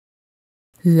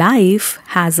Life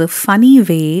has a funny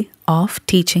way of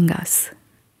teaching us.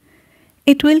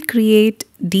 It will create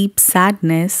deep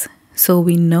sadness so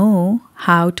we know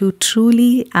how to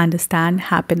truly understand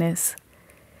happiness.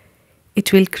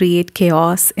 It will create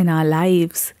chaos in our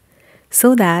lives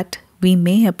so that we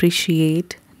may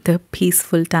appreciate the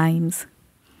peaceful times.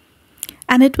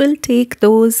 And it will take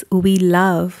those we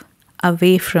love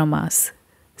away from us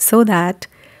so that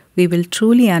we will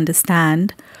truly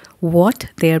understand what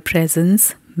their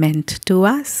presence meant to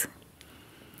us.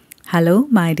 Hello,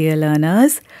 my dear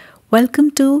learners. Welcome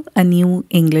to a new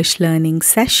English learning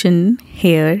session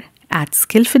here at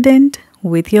Skillfident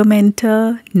with your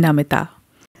mentor, Namita.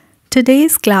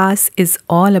 Today's class is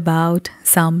all about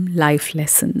some life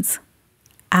lessons.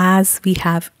 As we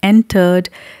have entered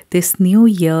this new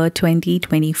year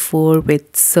 2024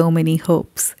 with so many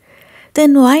hopes,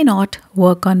 then why not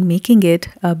work on making it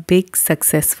a big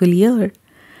successful year?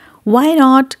 Why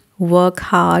not work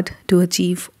hard to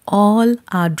achieve all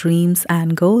our dreams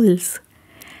and goals?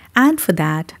 And for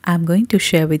that, I'm going to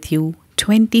share with you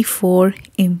 24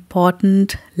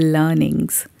 important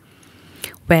learnings.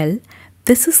 Well,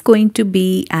 this is going to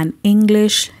be an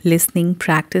English listening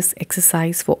practice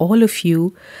exercise for all of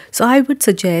you. So I would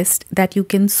suggest that you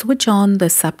can switch on the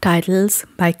subtitles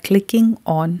by clicking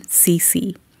on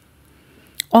CC.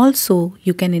 Also,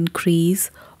 you can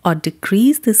increase or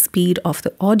decrease the speed of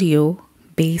the audio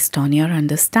based on your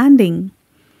understanding.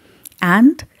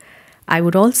 And I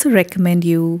would also recommend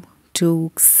you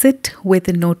to sit with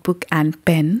a notebook and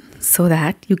pen so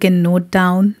that you can note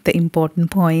down the important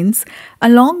points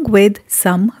along with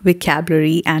some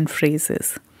vocabulary and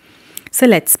phrases. So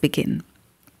let's begin.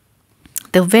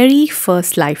 The very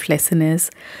first life lesson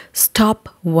is stop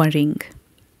worrying.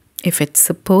 If it's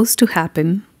supposed to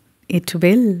happen, it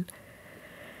will.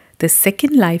 The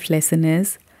second life lesson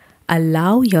is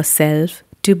allow yourself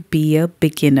to be a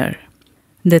beginner.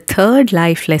 The third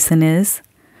life lesson is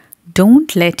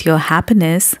don't let your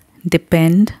happiness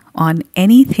depend on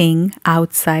anything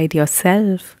outside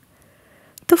yourself.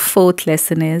 The fourth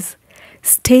lesson is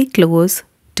stay close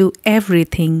to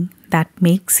everything that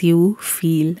makes you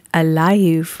feel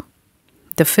alive.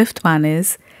 The fifth one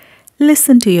is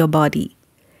listen to your body.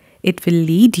 It will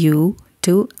lead you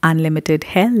to unlimited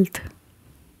health.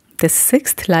 The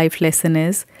sixth life lesson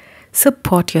is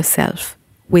support yourself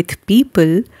with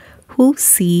people who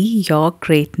see your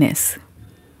greatness.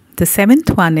 The seventh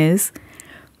one is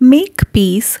make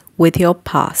peace with your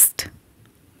past.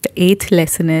 The eighth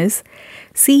lesson is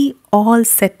see all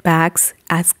setbacks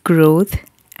as growth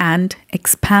and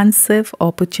expansive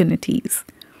opportunities.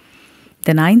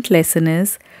 The ninth lesson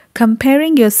is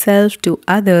comparing yourself to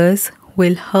others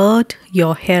will hurt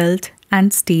your health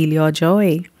and steal your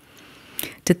joy.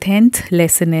 The 10th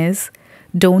lesson is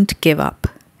don't give up,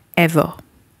 ever.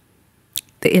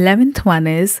 The 11th one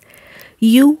is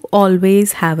you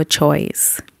always have a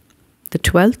choice. The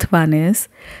 12th one is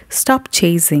stop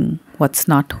chasing what's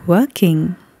not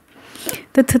working.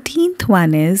 The 13th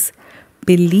one is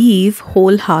believe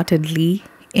wholeheartedly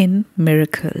in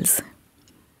miracles.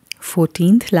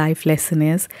 14th life lesson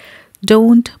is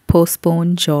don't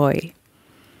postpone joy.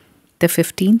 The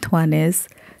 15th one is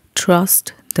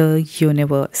trust the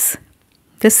universe.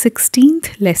 The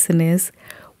 16th lesson is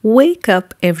wake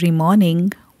up every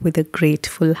morning with a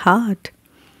grateful heart.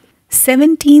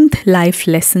 17th life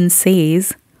lesson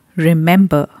says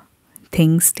remember,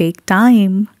 things take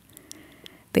time.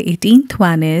 The 18th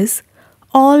one is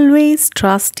always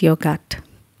trust your gut.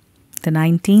 The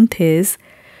 19th is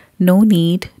no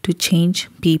need to change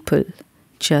people,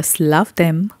 just love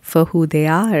them for who they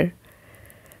are.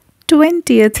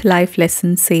 20th life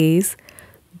lesson says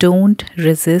don't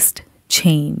resist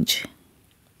change.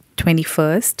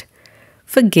 21st,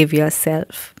 forgive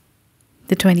yourself.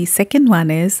 The 22nd one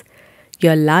is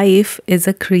your life is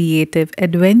a creative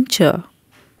adventure.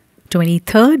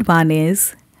 23rd one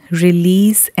is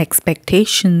release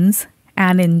expectations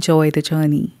and enjoy the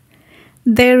journey.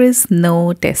 There is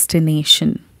no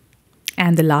destination.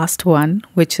 And the last one,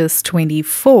 which is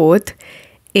 24th,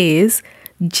 is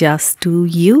just do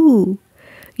you.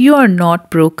 You are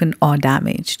not broken or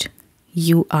damaged.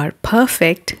 You are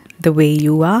perfect the way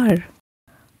you are.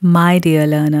 My dear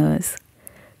learners,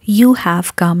 you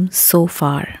have come so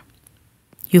far.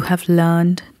 You have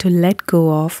learned to let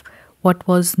go of what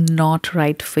was not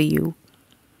right for you.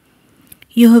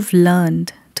 You have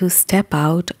learned to step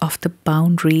out of the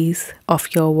boundaries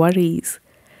of your worries,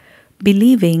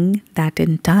 believing that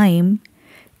in time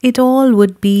it all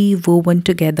would be woven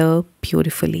together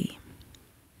beautifully.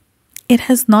 It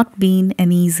has not been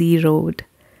an easy road,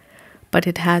 but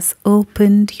it has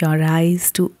opened your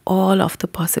eyes to all of the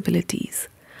possibilities,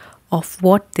 of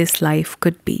what this life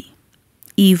could be,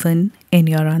 even in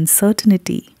your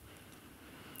uncertainty.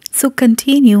 So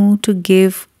continue to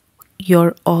give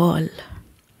your all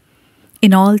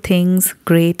in all things,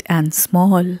 great and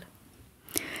small.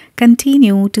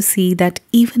 Continue to see that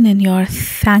even in your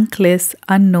thankless,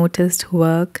 unnoticed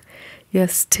work, you're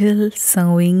still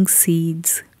sowing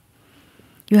seeds.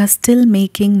 You are still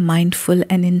making mindful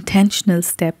and intentional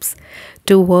steps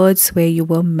towards where you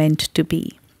were meant to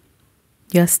be.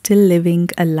 You're still living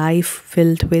a life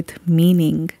filled with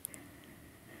meaning.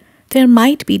 There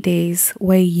might be days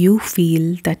where you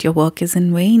feel that your work is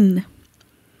in vain.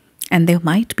 And there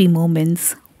might be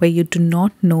moments where you do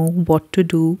not know what to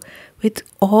do with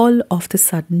all of the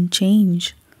sudden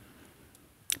change.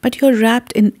 But you're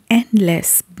wrapped in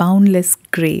endless, boundless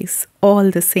grace all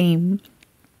the same,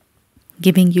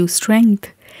 giving you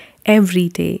strength every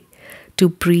day to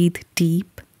breathe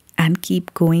deep and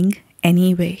keep going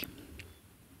anyway.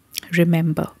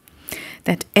 Remember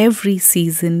that every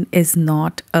season is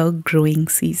not a growing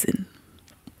season.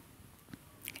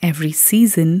 Every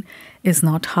season is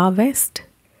not harvest.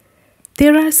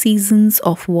 There are seasons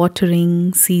of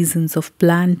watering, seasons of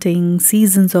planting,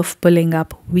 seasons of pulling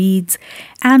up weeds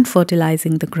and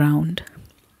fertilizing the ground.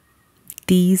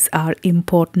 These are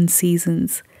important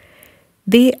seasons.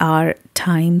 They are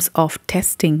times of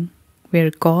testing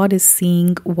where God is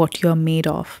seeing what you're made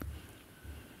of.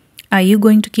 Are you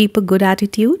going to keep a good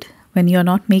attitude when you're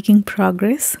not making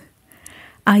progress?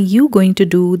 Are you going to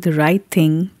do the right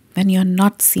thing when you're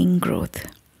not seeing growth?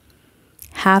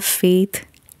 Have faith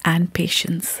and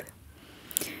patience.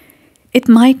 It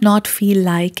might not feel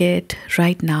like it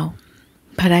right now,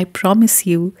 but I promise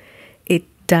you it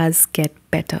does get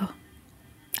better.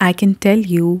 I can tell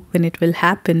you when it will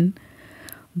happen,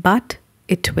 but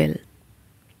it will.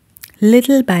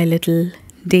 Little by little,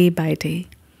 day by day,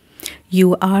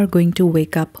 you are going to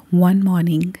wake up one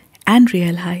morning and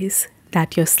realize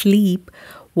that your sleep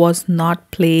was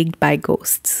not plagued by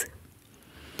ghosts.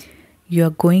 You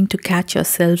are going to catch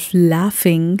yourself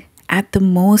laughing at the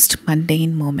most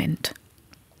mundane moment.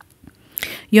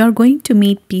 You are going to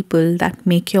meet people that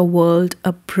make your world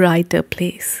a brighter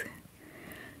place.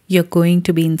 You're going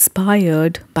to be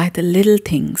inspired by the little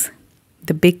things,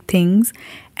 the big things,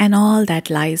 and all that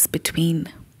lies between.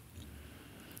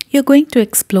 You're going to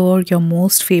explore your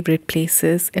most favorite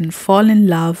places and fall in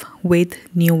love with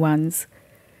new ones.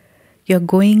 You're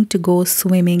going to go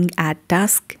swimming at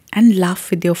dusk and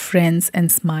laugh with your friends and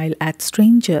smile at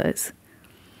strangers.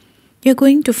 You're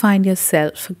going to find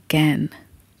yourself again.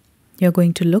 You're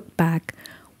going to look back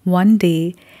one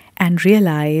day and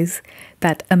realize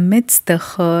that amidst the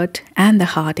hurt and the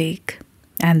heartache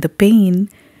and the pain,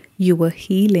 you were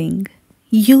healing,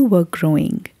 you were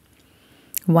growing.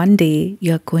 One day,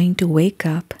 you're going to wake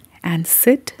up and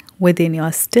sit within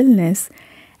your stillness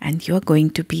and you're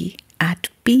going to be at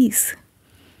peace.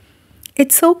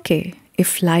 It's okay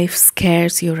if life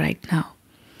scares you right now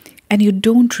and you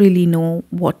don't really know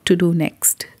what to do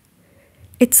next.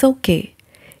 It's okay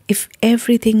if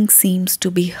everything seems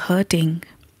to be hurting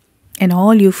and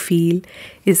all you feel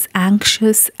is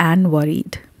anxious and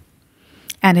worried.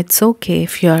 And it's okay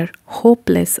if you're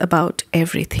hopeless about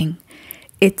everything.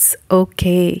 It's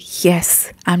okay.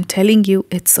 Yes, I'm telling you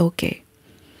it's okay.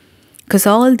 Because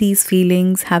all these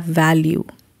feelings have value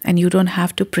and you don't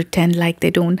have to pretend like they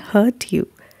don't hurt you.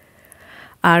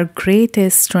 Our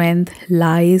greatest strength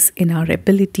lies in our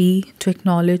ability to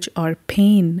acknowledge our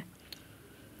pain,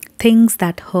 things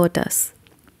that hurt us.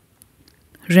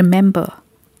 Remember,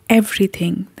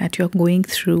 everything that you're going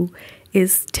through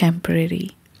is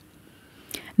temporary.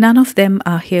 None of them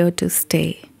are here to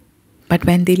stay, but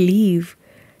when they leave,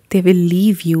 they will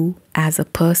leave you as a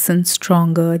person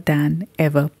stronger than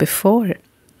ever before.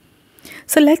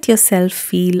 So let yourself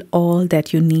feel all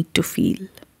that you need to feel.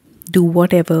 Do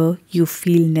whatever you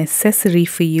feel necessary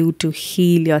for you to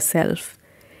heal yourself.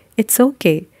 It's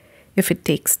okay if it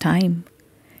takes time.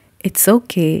 It's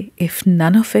okay if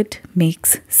none of it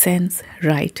makes sense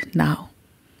right now.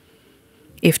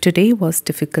 If today was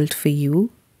difficult for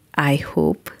you, I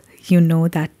hope you know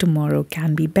that tomorrow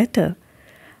can be better.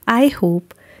 I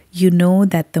hope you know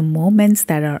that the moments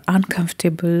that are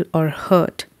uncomfortable or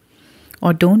hurt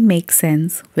or don't make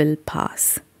sense will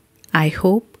pass. I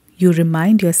hope you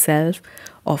remind yourself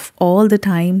of all the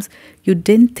times you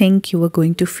didn't think you were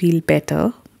going to feel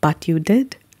better, but you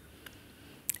did.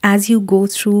 As you go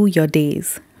through your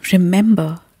days,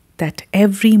 remember that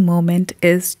every moment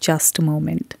is just a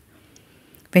moment.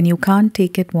 When you can't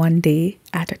take it one day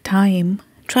at a time,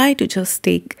 try to just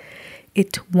take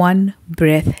it one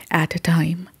breath at a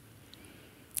time.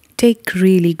 Take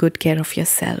really good care of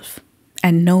yourself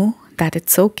and know that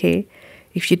it's okay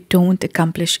if you don't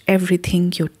accomplish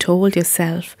everything you told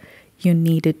yourself you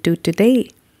needed to today.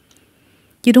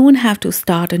 You don't have to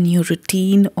start a new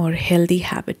routine or healthy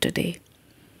habit today.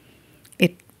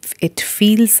 It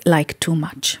feels like too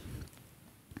much.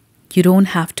 You don't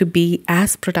have to be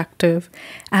as productive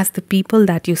as the people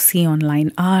that you see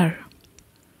online are.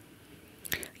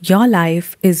 Your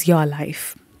life is your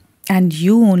life, and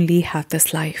you only have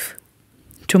this life.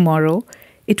 Tomorrow,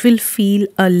 it will feel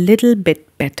a little bit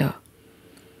better.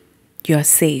 You're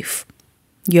safe.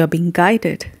 You're being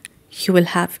guided. You will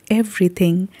have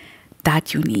everything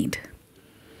that you need.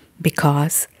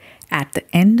 Because at the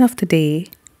end of the day,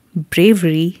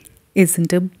 bravery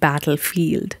isn't a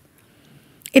battlefield.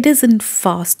 It isn't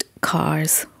fast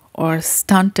cars or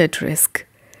stunted risk.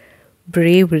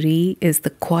 Bravery is the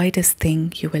quietest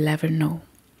thing you will ever know.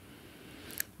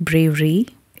 Bravery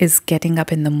is getting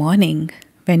up in the morning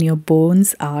when your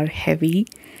bones are heavy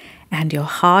and your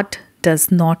heart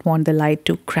does not want the light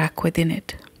to crack within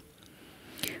it.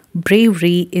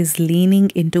 Bravery is leaning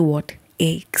into what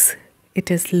aches. It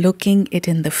is looking it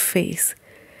in the face,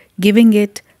 giving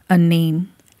it a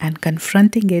name and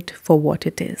confronting it for what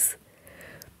it is.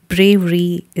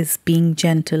 Bravery is being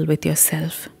gentle with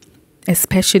yourself,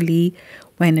 especially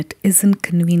when it isn't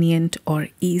convenient or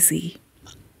easy,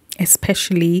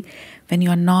 especially when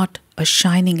you're not a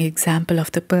shining example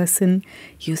of the person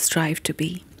you strive to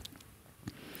be.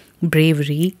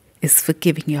 Bravery is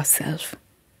forgiving yourself.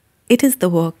 It is the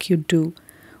work you do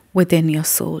within your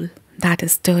soul that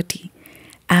is dirty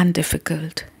and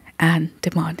difficult and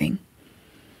demanding.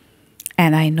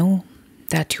 And I know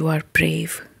that you are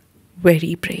brave.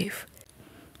 Very brave.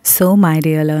 So, my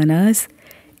dear learners,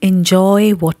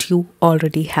 enjoy what you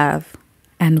already have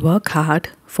and work hard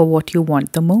for what you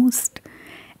want the most.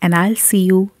 And I'll see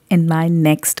you in my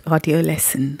next audio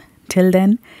lesson. Till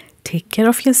then, take care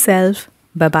of yourself.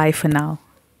 Bye bye for now.